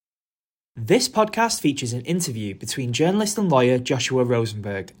This podcast features an interview between journalist and lawyer Joshua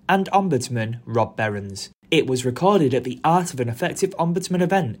Rosenberg and Ombudsman Rob Berens. It was recorded at the Art of an Effective Ombudsman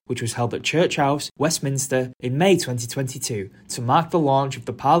event, which was held at Church House, Westminster, in May 2022, to mark the launch of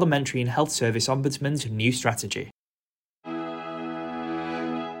the Parliamentary and Health Service Ombudsman's new strategy.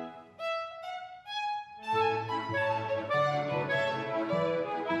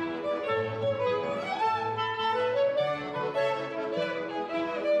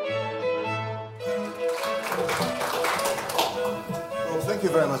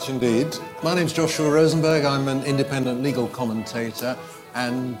 Thank you very much indeed. My name's Joshua Rosenberg. I'm an independent legal commentator,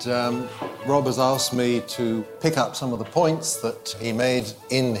 and Rob has asked me to pick up some of the points that he made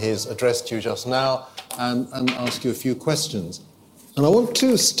in his address to you just now and ask you a few questions. And I want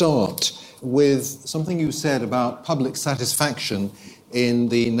to start with something you said about public satisfaction in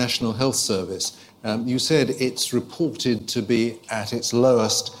the National Health Service. You said it's reported to be at its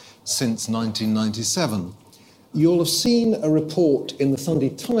lowest since 1997. You'll have seen a report in the Sunday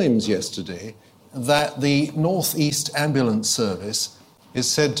Times yesterday that the North East Ambulance Service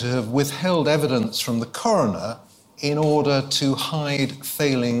is said to have withheld evidence from the coroner in order to hide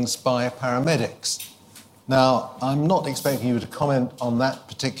failings by paramedics. Now, I'm not expecting you to comment on that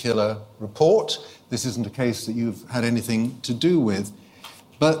particular report. This isn't a case that you've had anything to do with,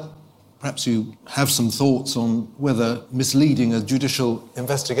 but perhaps you have some thoughts on whether misleading a judicial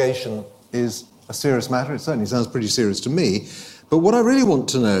investigation is a serious matter. It certainly sounds pretty serious to me. But what I really want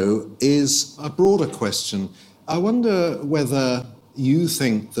to know is a broader question. I wonder whether you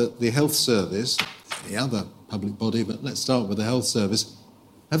think that the health service, the other public body, but let's start with the health service,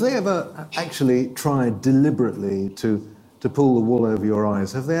 have they ever actually tried deliberately to pull the wool over your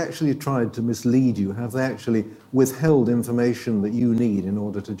eyes? Have they actually tried to mislead you? Have they actually withheld information that you need in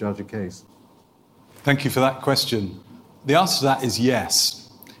order to judge a case? Thank you for that question. The answer to that is yes.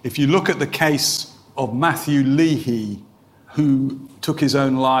 If you look at the case of Matthew Leahy, who took his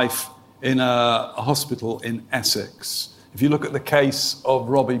own life in a hospital in Essex, if you look at the case of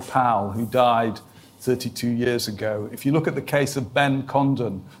Robbie Powell, who died 32 years ago, if you look at the case of Ben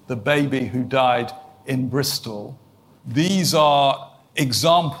Condon, the baby who died in Bristol, these are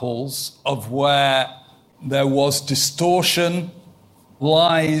examples of where there was distortion,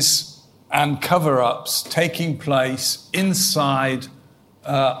 lies, and cover-ups taking place inside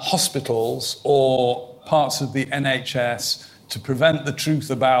hospitals or parts of the NHS to prevent the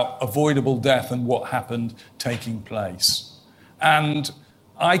truth about avoidable death and what happened taking place. And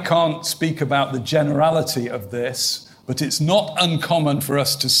I can't speak about the generality of this, but it's not uncommon for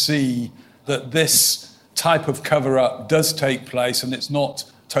us to see that this type of cover-up does take place, and it's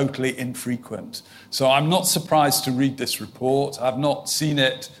not totally infrequent. So I'm not surprised to read this report. I've not seen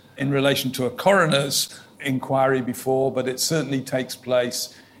it in relation to a coroner's inquiry before, but it certainly takes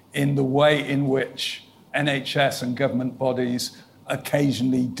place in the way in which NHS and government bodies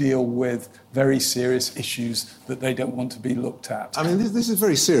occasionally deal with very serious issues that they don't want to be looked at. I mean, this is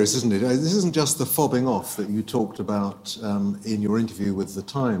very serious, isn't it? This isn't just the fobbing off that you talked about in your interview with The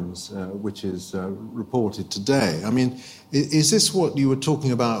Times, which is reported today. I mean, is this what you were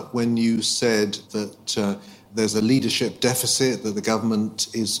talking about when you said that there's a leadership deficit, that the government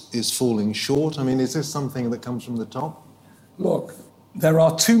is falling short? I mean, is this something that comes from the top? Look, there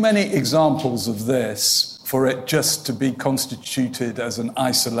are too many examples of this for it just to be constituted as an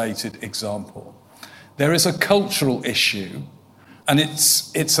isolated example. There is a cultural issue, and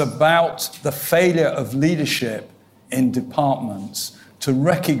it's about the failure of leadership in departments to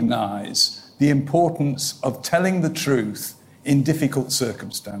recognise the importance of telling the truth in difficult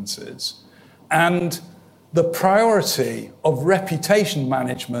circumstances, and the priority of reputation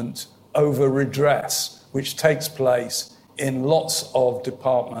management over redress, which takes place in lots of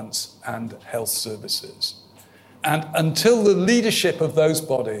departments and health services. And until the leadership of those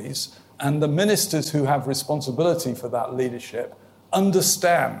bodies and the ministers who have responsibility for that leadership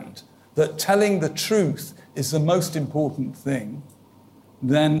understand that telling the truth is the most important thing,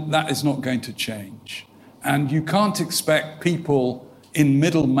 then that is not going to change. And you can't expect people in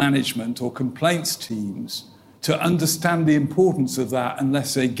middle management or complaints teams to understand the importance of that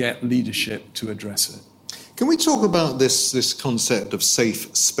unless they get leadership to address it. Can we talk about this concept of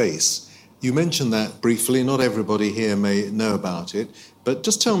safe space? You mentioned that briefly. Not everybody here may know about it, but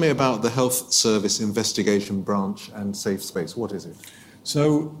just tell me about the Health Service Investigation Branch and Safe Space. What is it?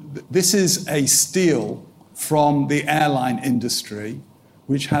 So this is a steal from the airline industry,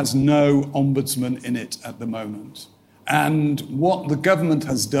 which has no ombudsman in it at the moment. And what the government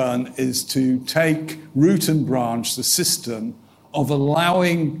has done is to take root and branch the system of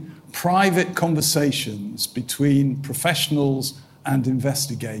allowing private conversations between professionals and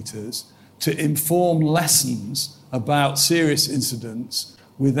investigators to inform lessons about serious incidents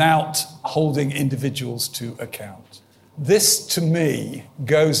without holding individuals to account. This, to me,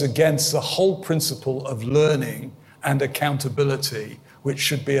 goes against the whole principle of learning and accountability, which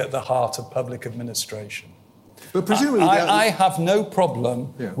should be at the heart of public administration. But presumably I have no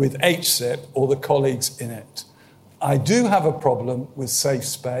problem with HSIP or the colleagues in it. I do have a problem with safe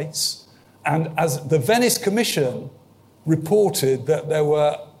space. And as the Venice Commission reported that there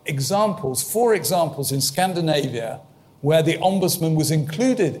were four examples in Scandinavia where the Ombudsman was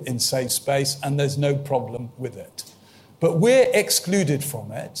included in safe space and there's no problem with it. But we're excluded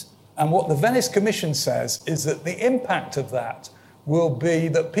from it. And what the Venice Commission says is that the impact of that will be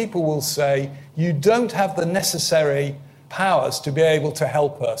that people will say, you don't have the necessary powers to be able to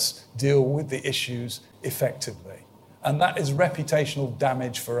help us deal with the issues effectively. And that is reputational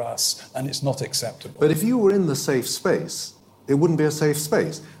damage for us, and it's not acceptable. But if you were in the safe space, it wouldn't be a safe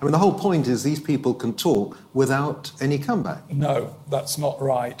space. I mean, the whole point is these people can talk without any comeback. No, that's not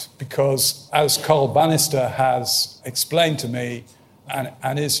right, because as Carl Bannister has explained to me,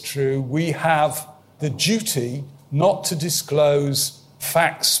 and is true, we have the duty not to disclose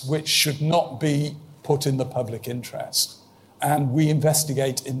facts which should not be put in the public interest. And we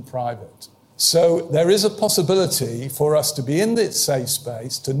investigate in private. So there is a possibility for us to be in this safe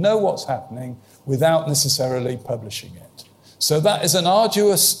space, to know what's happening without necessarily publishing it. So that is an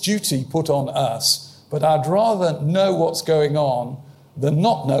arduous duty put on us, but I'd rather know what's going on than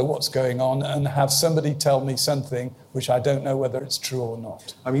not know what's going on and have somebody tell me something which I don't know whether it's true or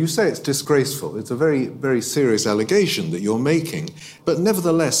not. I mean, you say it's disgraceful. It's a very, very serious allegation that you're making. But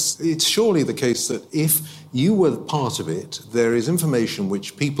nevertheless, it's surely the case that if you were part of it, there is information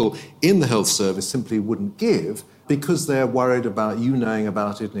which people in the health service simply wouldn't give because they're worried about you knowing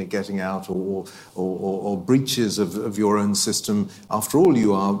about it and it getting out or breaches of your own system. After all,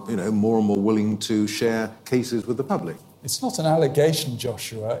 you are, more and more willing to share cases with the public. It's not an allegation,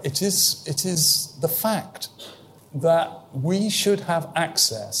 Joshua. It is the fact that we should have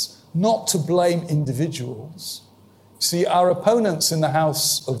access, not to blame individuals. See, our opponents in the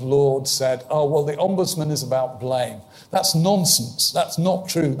House of Lords said, the Ombudsman is about blame. That's nonsense. That's not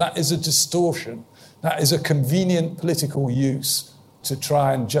true. That is a distortion. That is a convenient political use to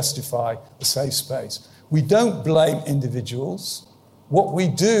try and justify the safe space. We don't blame individuals. What we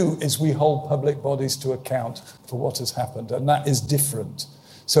do is we hold public bodies to account for what has happened, and that is different.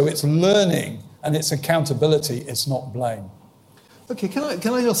 So it's learning and it's accountability, it's not blame. OK,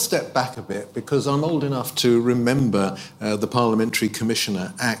 can I just step back a bit, because I'm old enough to remember the Parliamentary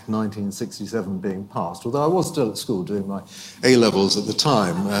Commissioner Act 1967 being passed, although I was still at school doing my A-levels at the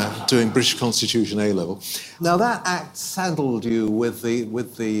time, doing British Constitution A-level. Now, that act saddled you with the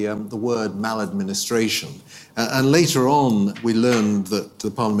word maladministration. And later on, we learned that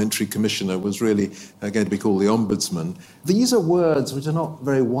the Parliamentary Commissioner was really going to be called the Ombudsman. These are words which are not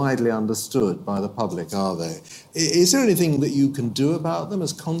very widely understood by the public, are they? Is there anything that you can do about them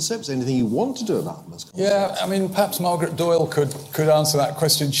as concepts? Anything you want to do about them as concepts? Yeah, I mean, perhaps Margaret Doyle could answer that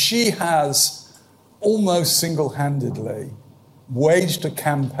question. She has almost single-handedly waged a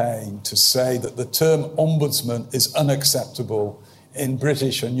campaign to say that the term ombudsman is unacceptable in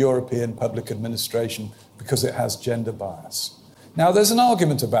British and European public administration because it has gender bias. Now, there's an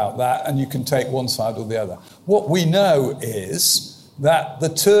argument about that, and you can take one side or the other. What we know is that the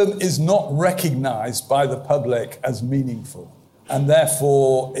term is not recognised by the public as meaningful, and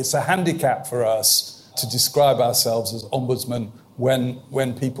therefore it's a handicap for us to describe ourselves as ombudsman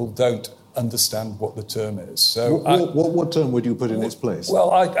when people don't understand what the term is. So, what term would you put in its place?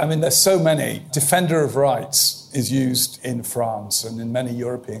 Well, I mean, there's so many. Defender of rights is used in France and in many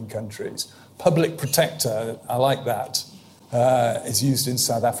European countries. Public protector, I like that, is used in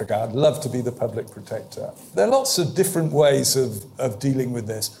South Africa. I'd love to be the public protector. There are lots of different ways of dealing with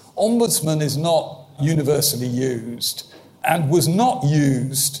this. Ombudsman is not universally used and was not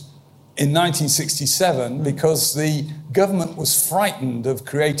used in 1967 because the government was frightened of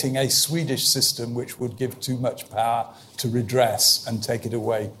creating a Swedish system which would give too much power to redress and take it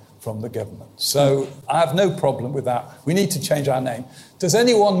away from the government. So I have no problem with that. We need to change our name. Does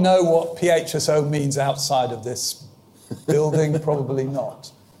anyone know what PHSO means outside of this building? Probably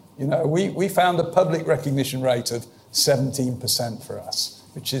not. We found a public recognition rate of 17% for us,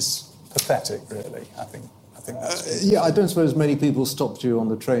 which is pathetic, really, I think that's I don't suppose many people stopped you on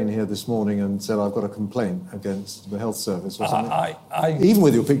the train here this morning and said, I've got a complaint against the health service or something, even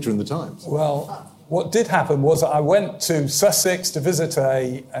with your picture in the Times. Well, what did happen was I went to Sussex to visit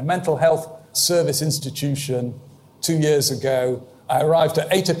a mental health service institution 2 years ago. I arrived at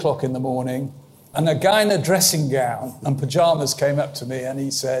 8 o'clock in the morning. And a guy in a dressing gown and pyjamas came up to me and he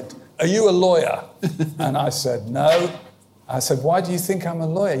said, "Are you a lawyer?" And I said, "No." I said, "Why do you think I'm a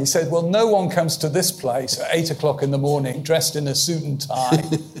lawyer?" He said, "Well, no one comes to this place at 8 o'clock in the morning dressed in a suit and tie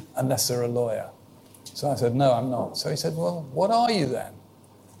unless they're a lawyer." So I said, "No, I'm not." So he said, "Well, what are you then?"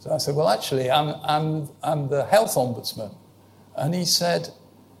 So I said, "Well, actually, I'm the health ombudsman." And he said,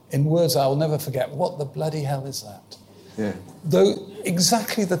 in words I will never forget, "What the bloody hell is that?" Yeah. Though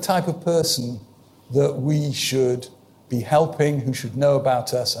exactly the type of person that we should be helping, who should know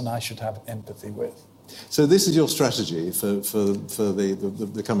about us, and I should have empathy with. So this is your strategy for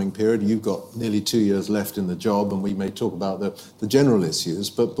the coming period. You've got nearly 2 years left in the job, and we may talk about the general issues.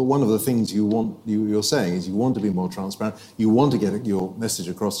 But one of the things you're saying is you want to be more transparent. You want to get your message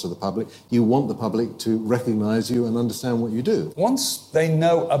across to the public. You want the public to recognise you and understand what you do. Once they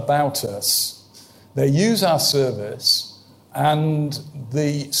know about us, they use our service, and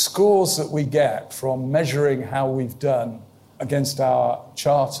the scores that we get from measuring how we've done against our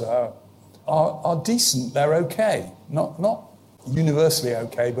charter are decent. They're okay. Not universally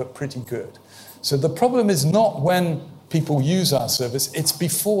okay, but pretty good. So the problem is not when people use our service, it's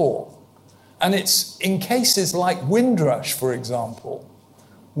before. And it's in cases like Windrush, for example,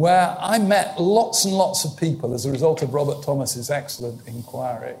 where I met lots and lots of people as a result of Robert Thomas's excellent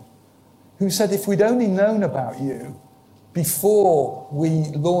inquiry, who said, if we'd only known about you before we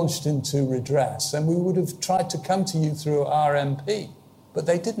launched into redress, then we would have tried to come to you through our MP. But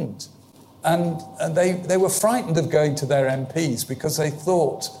they didn't. And they were frightened of going to their MPs because they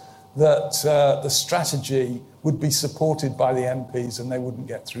thought that the strategy would be supported by the MPs and they wouldn't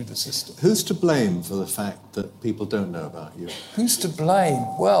get through the system. Who's to blame for the fact that people don't know about you? Who's to blame?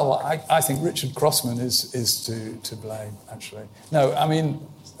 Well, I think Richard Crossman is to blame, actually. No, I mean,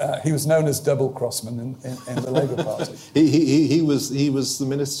 he was known as Double Crossman in the Labour Party. He was the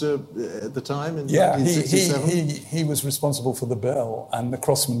minister at the time in 1967? He was responsible for the bill and the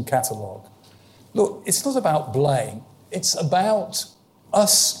Crossman catalogue. Look, it's not about blame. It's about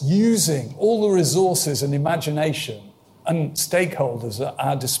us using all the resources and imagination and stakeholders at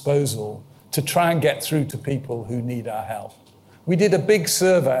our disposal to try and get through to people who need our help. We did a big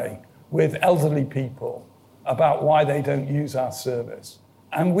survey with elderly people about why they don't use our service.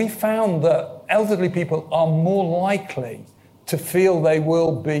 And we found that elderly people are more likely to feel they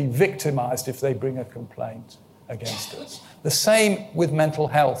will be victimised if they bring a complaint against us. The same with mental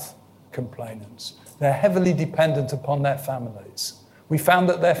health complainants. They're heavily dependent upon their families. We found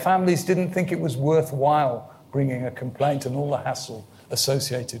that their families didn't think it was worthwhile bringing a complaint and all the hassle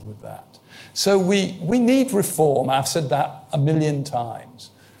associated with that. So we need reform. I've said that a million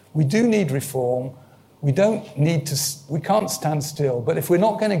times. We do need reform. We can't stand still. But if we're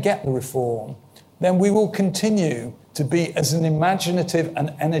not going to get the reform, then we will continue to be as imaginative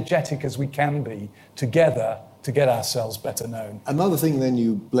and energetic as we can be together to get ourselves better known. Another thing then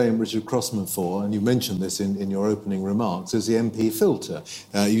you blame Richard Crossman for, and you mentioned this in your opening remarks, is the MP filter.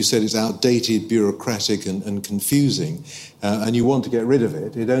 You said it's outdated, bureaucratic and confusing, and you want to get rid of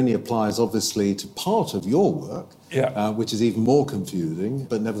it. It only applies, obviously, to part of your work, which is even more confusing,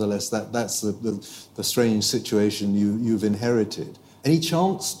 but nevertheless, that's the strange situation you've inherited. Any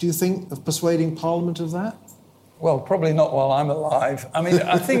chance, do you think, of persuading Parliament of that? Well, probably not while I'm alive. I mean,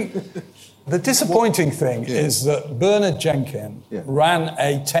 I think the disappointing thing is that Bernard Jenkin ran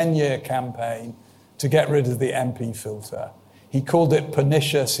a 10-year campaign to get rid of the MP filter. He called it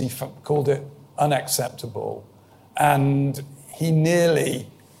pernicious, he called it unacceptable, and he nearly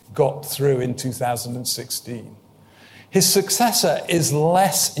got through in 2016. His successor is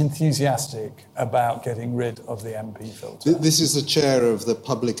less enthusiastic about getting rid of the MP filter. This is the chair of the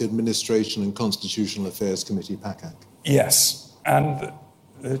Public Administration and Constitutional Affairs Committee, PACAC. Yes, and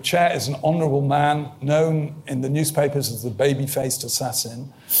the chair is an honourable man, known in the newspapers as the baby-faced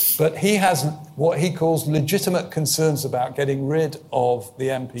assassin, but he has what he calls legitimate concerns about getting rid of the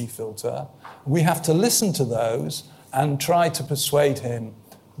MP filter. We have to listen to those and try to persuade him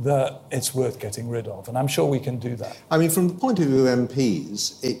that it's worth getting rid of, and I'm sure we can do that. I mean, from the point of view of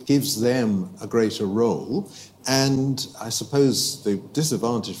MPs, it gives them a greater role, and I suppose the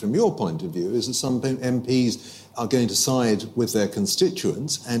disadvantage from your point of view is that some MPs are going to side with their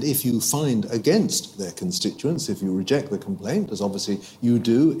constituents, and if you find against their constituents, if you reject the complaint, as obviously you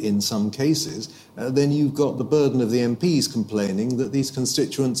do in some cases, then you've got the burden of the MPs complaining that these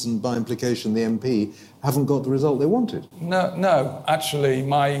constituents, and by implication the MP, haven't got the result they wanted. No. Actually,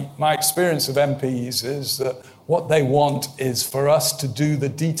 my experience of MPs is that what they want is for us to do the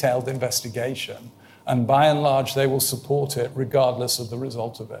detailed investigation, and by and large they will support it regardless of the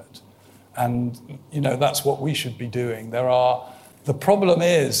result of it. And, that's what we should be doing. There are The problem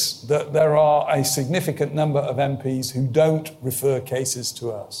is that there are a significant number of MPs who don't refer cases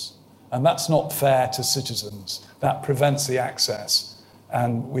to us. And that's not fair to citizens. That prevents the access.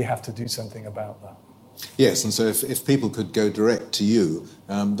 And we have to do something about that. Yes, and so if people could go direct to you,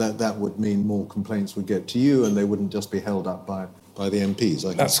 that would mean more complaints would get to you and they wouldn't just be held up by the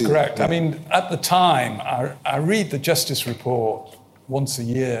MPs. That's correct. I mean, at the time, I read the Justice Report once a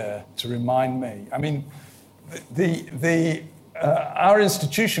year to remind me. I mean, our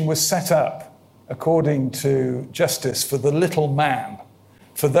institution was set up according to justice for the little man,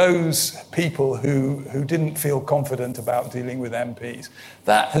 for those people who didn't feel confident about dealing with MPs.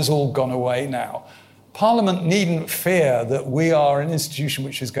 That has all gone away now. Parliament needn't fear that we are an institution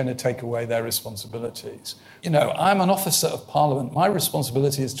which is going to take away their responsibilities. You know, I'm an officer of Parliament. My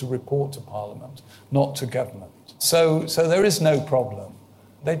responsibility is to report to Parliament, not to government. So there is no problem.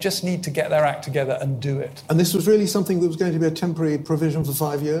 They just need to get their act together and do it. And this was really something that was going to be a temporary provision for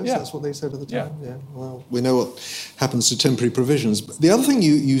 5 years? Yeah. That's what they said at the time? Yeah. Well, we know what happens to temporary provisions. The other thing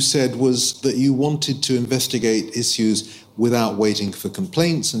you said was that you wanted to investigate issues without waiting for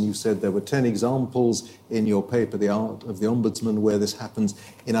complaints, and you said there were 10 examples in your paper, The Art of the Ombudsman, where this happens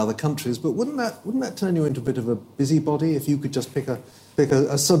in other countries. But wouldn't that turn you into a bit of a busybody if you could just pick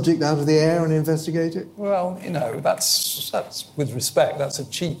a subject out of the air and investigate it? Well, you know, that's with respect, that's a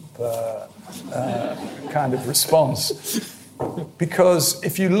cheap kind of response. Because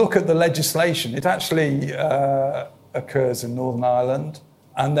if you look at the legislation, it actually occurs in Northern Ireland,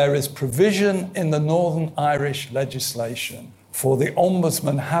 and there is provision in the Northern Irish legislation for the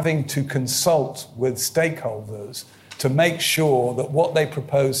Ombudsman having to consult with stakeholders to make sure that what they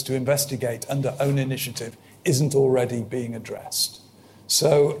propose to investigate under own initiative isn't already being addressed.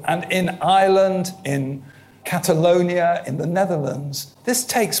 So, and in Ireland, in Catalonia, in the Netherlands, this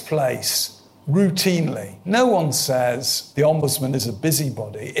takes place routinely. No one says the Ombudsman is a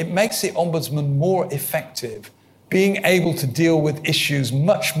busybody. It makes the Ombudsman more effective, being able to deal with issues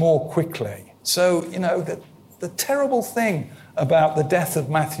much more quickly. So, you know, the terrible thing about the death of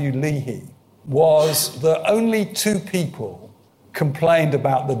Matthew Leahy was that only 2 people complained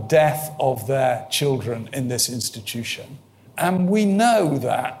about the death of their children in this institution. And we know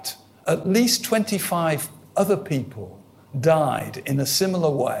that at least 25 other people died in a similar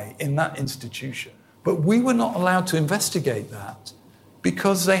way in that institution. But we were not allowed to investigate that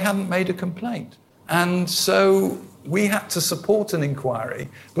because they hadn't made a complaint. And so we had to support an inquiry,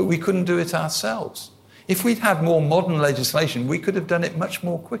 but we couldn't do it ourselves. If we'd had more modern legislation, we could have done it much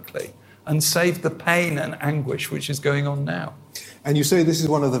more quickly and saved the pain and anguish which is going on now. And you say this is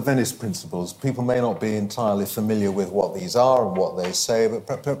one of the Venice principles. People may not be entirely familiar with what these are and what they say, but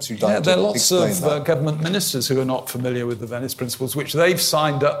perhaps you'd like to explain that. There are lots of government ministers who are not familiar with the Venice principles, which they've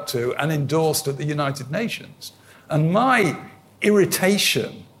signed up to and endorsed at the United Nations. And my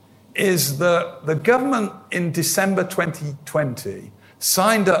irritation is that the government in December 2020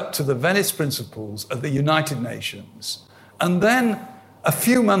 signed up to the Venice Principles at the United Nations, and then a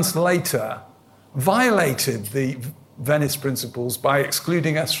few months later violated the Venice Principles by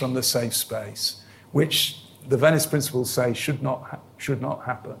excluding us from the safe space, which the Venice Principles say should not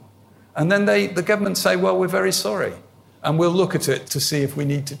happen. And then the government say, well, we're very sorry, and we'll look at it to see if we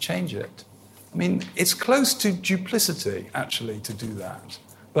need to change it. I mean, it's close to duplicity, actually, to do that.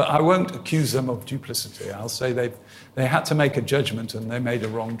 But I won't accuse them of duplicity. I'll say they had to make a judgment and they made a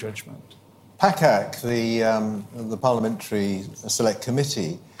wrong judgment. PACAC, the Parliamentary Select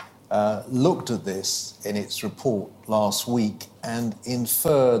Committee, looked at this in its report last week and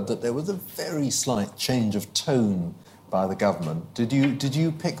inferred that there was a very slight change of tone by the government. Did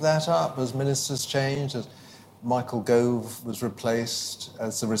you pick that up as ministers changed, as Michael Gove was replaced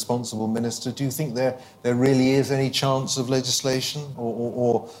as the responsible minister? Do you think there really is any chance of legislation,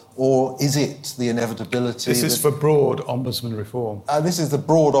 or is it the inevitability? This is for broad ombudsman reform. This is the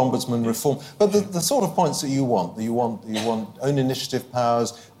broad ombudsman reform. But the sort of points that you want own initiative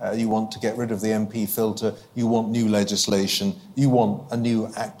powers, you want to get rid of the MP filter, you want new legislation, you want a new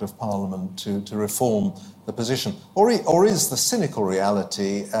Act of Parliament to reform the position. Or is the cynical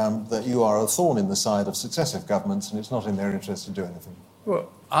reality that you are a thorn in the side of successive governments and it's not in their interest to do anything?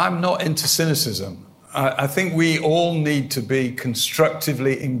 Well, I'm not into cynicism. I think we all need to be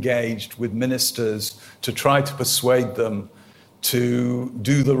constructively engaged with ministers to try to persuade them to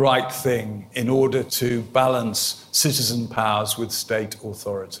do the right thing in order to balance citizen powers with state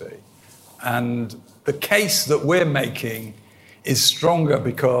authority. And the case that we're making is stronger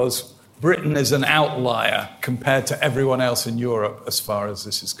because Britain is an outlier compared to everyone else in Europe as far as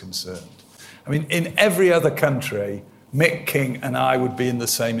this is concerned. I mean, in every other country, Mick King and I would be in the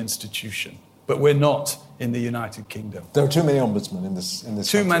same institution, but we're not in the United Kingdom. There are too many ombudsmen in this Too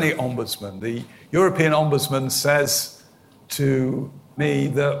country. many ombudsmen. The European Ombudsman says to me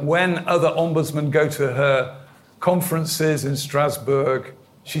that when other ombudsmen go to her conferences in Strasbourg,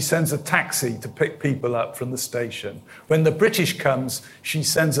 she sends a taxi to pick people up from the station. When the British comes, she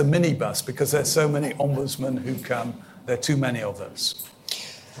sends a minibus because there's so many ombudsmen who come. There are too many of us.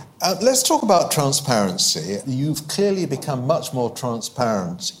 Let's talk about transparency. You've clearly become much more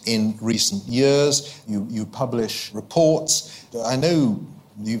transparent in recent years. You publish reports. I know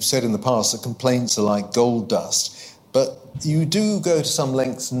you've said in the past that complaints are like gold dust, but you do go to some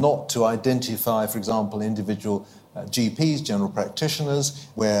lengths not to identify, for example, individual GPs, general practitioners,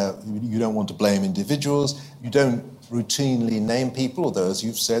 where you don't want to blame individuals. You don't routinely name people, although, as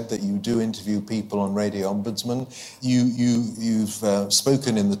you've said, that you do interview people on Radio Ombudsman. You've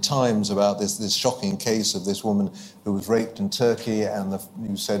spoken in the Times about this shocking case of this woman who was raped in Turkey, and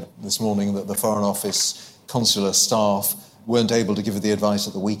you said this morning that the Foreign Office consular staff weren't able to give her the advice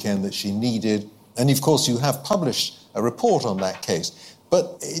at the weekend that she needed. And, of course, you have published a report on that case.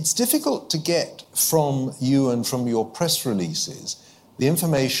 But it's difficult to get from you and from your press releases the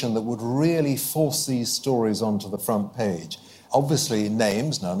information that would really force these stories onto the front page. Obviously,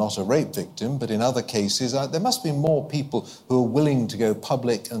 names, now not a rape victim, but in other cases, there must be more people who are willing to go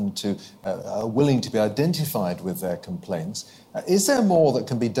public and are willing to be identified with their complaints. Is there more that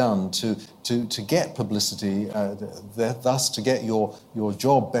can be done to get publicity, thus to get your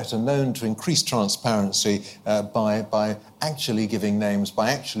job better known, to increase transparency by actually giving names,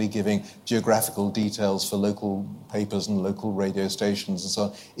 by actually giving geographical details for local papers and local radio stations and so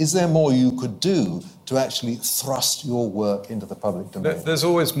on? Is there more you could do to actually thrust your work into the public domain? There's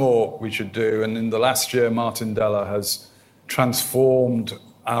always more we should do, and in the last year, Martin Della has transformed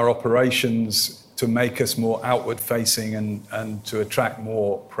our operations to make us more outward-facing and to attract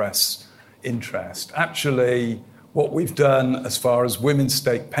more press interest. Actually, what we've done as far as women's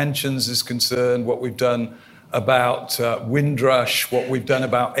state pensions is concerned, what we've done about Windrush, what we've done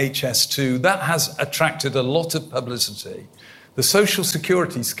about HS2, that has attracted a lot of publicity. The Social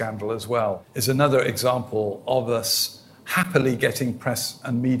Security scandal as well is another example of us happily getting press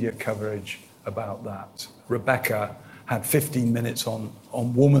and media coverage about that. Rebecca had 15 minutes on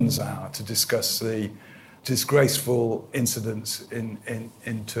Woman's Hour to discuss the disgraceful incidents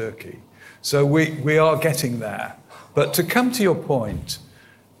in Turkey. So we are getting there. But to come to your point,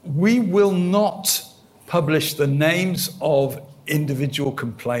 we will not publish the names of individual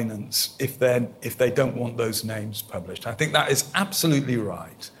complainants if they don't want those names published. I think that is absolutely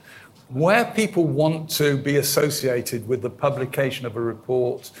right. Where people want to be associated with the publication of a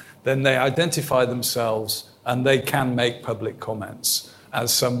report, then they identify themselves and they can make public comments,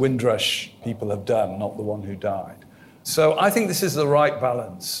 as some Windrush people have done, not the one who died. So I think this is the right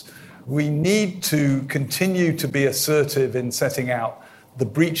balance. We need to continue to be assertive in setting out the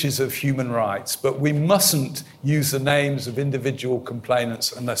breaches of human rights, but we mustn't use the names of individual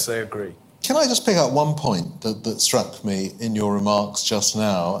complainants unless they agree. Can I just pick up one point that struck me in your remarks just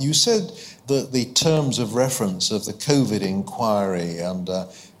now? You said that the terms of reference of the COVID inquiry under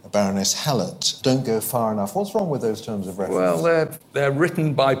Baroness Hallett don't go far enough. What's wrong with those terms of reference? Well, they're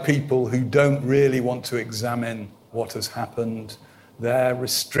written by people who don't really want to examine what has happened. They're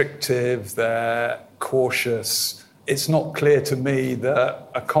restrictive, they're cautious. It's not clear to me that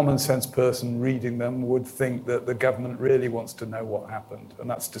a common sense person reading them would think that the government really wants to know what happened, and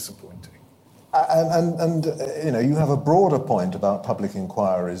that's disappointing. And you know, you have a broader point about public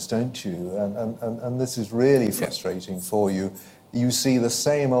inquiries, don't you? And this is really frustrating for you. You see the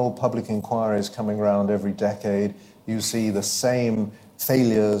same old public inquiries coming around every decade. You see the same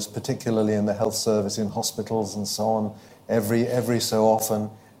failures, particularly in the health service, in hospitals and so on, every so often.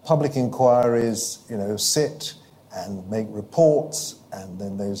 Public inquiries, you know, sit and make reports, and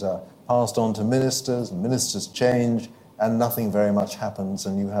then those are passed on to ministers, and ministers change, and nothing very much happens,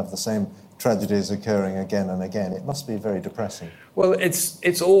 and you have the same tragedies occurring again and again. It must be very depressing. Well,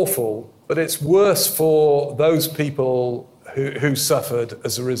 it's awful, but it's worse for those people who suffered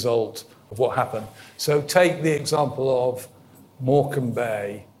as a result of what happened. So take the example of Morecambe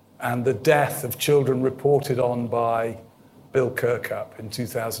Bay and the death of children reported on by Bill Kirkup in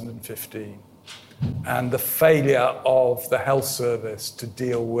 2015, and the failure of the health service to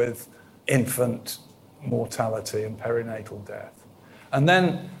deal with infant mortality and perinatal death. And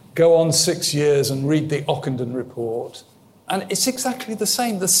then go on 6 years and read the Ockenden report, and it's exactly the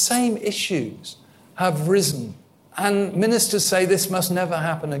same. The same issues have risen. And ministers say this must never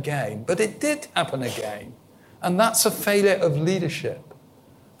happen again. But it did happen again. And that's a failure of leadership.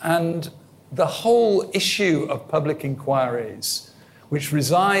 And the whole issue of public inquiries, which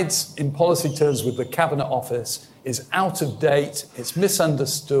resides in policy terms with the Cabinet Office, is out of date, it's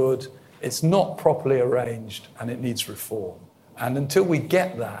misunderstood, it's not properly arranged, and it needs reform. And until we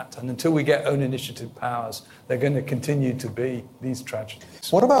get that, and until we get own initiative powers, they're going to continue to be these tragedies.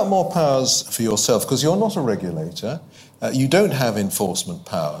 What about more powers for yourself? Because you're not a regulator. You don't have enforcement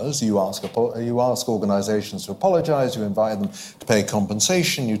powers. You ask organisations to apologise, you invite them to pay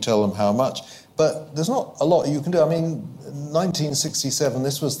compensation, you tell them how much. But there's not a lot you can do. I mean, 1967,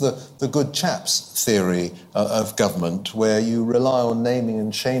 this was the good chaps theory of government, where you rely on naming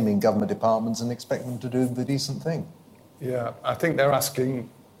and shaming government departments and expect them to do the decent thing. Yeah, I think they're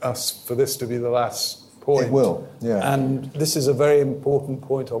asking us for this to be the last point. It will, yeah. And this is a very important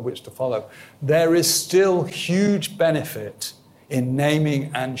point on which to follow. There is still huge benefit in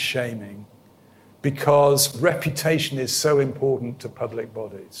naming and shaming because reputation is so important to public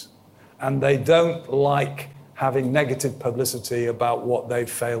bodies. And they don't like having negative publicity about what they've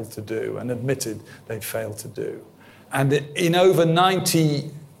failed to do and admitted they've failed to do. And in over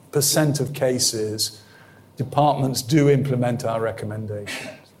 90% of cases, departments do implement our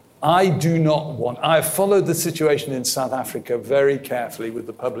recommendations. I have followed the situation in South Africa very carefully with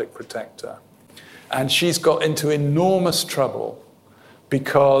the public protector. And she's got into enormous trouble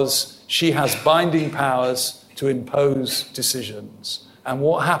because she has binding powers to impose decisions. And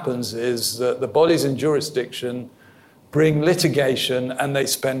what happens is that the bodies in jurisdiction bring litigation and they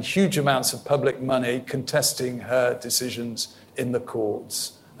spend huge amounts of public money contesting her decisions in the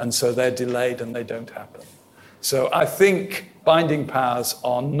courts. And so they're delayed and they don't happen. So I think binding powers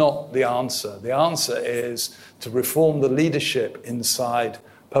are not the answer. The answer is to reform the leadership inside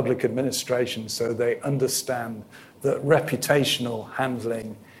public administration so they understand that reputational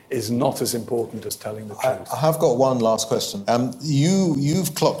handling is not as important as telling the truth. I have got one last question.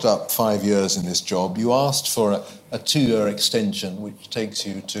 You've clocked up 5 years in this job. You asked for a 2-year extension, which takes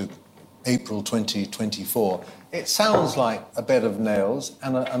you to April 2024. It sounds like a bed of nails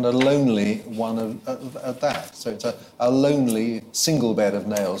and a lonely one at that. So it's a lonely single bed of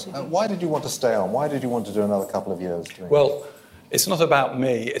nails. Why did you want to stay on? Why did you want to do another couple of years? Well, it's not about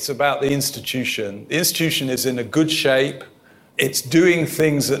me. It's about the institution. The institution is in a good shape. It's doing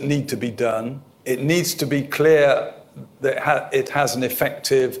things that need to be done. It needs to be clear that it has an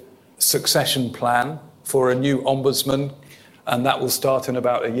effective succession plan for a new ombudsman, and that will start in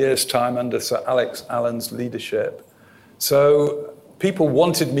about a year's time under Sir Alex Allen's leadership. So people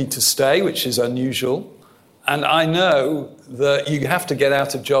wanted me to stay, which is unusual, and I know that you have to get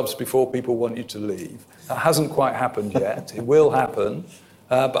out of jobs before people want you to leave. That hasn't quite happened yet. It will happen,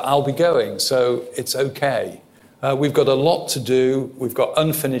 but I'll be going, so it's okay. We've got a lot to do. We've got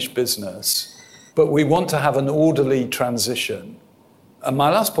unfinished business, but we want to have an orderly transition. And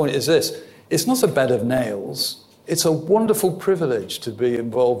my last point is this. It's not a bed of nails. It's a wonderful privilege to be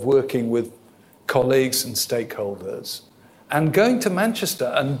involved working with colleagues and stakeholders. And going to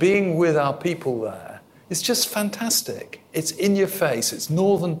Manchester and being with our people there is just fantastic. It's in your face. It's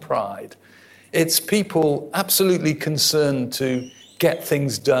Northern pride. It's people absolutely concerned to get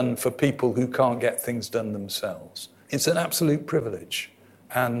things done for people who can't get things done themselves. It's an absolute privilege.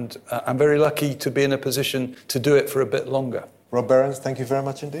 And I'm very lucky to be in a position to do it for a bit longer. Rob Berens, thank you very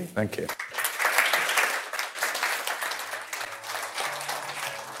much indeed. Thank you.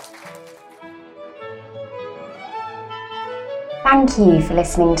 Thank you for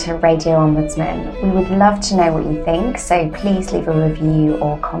listening to Radio Ombudsman. We would love to know what you think, so please leave a review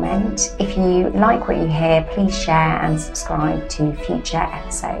or comment. If you like what you hear, please share and subscribe to future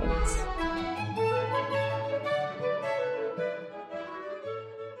episodes.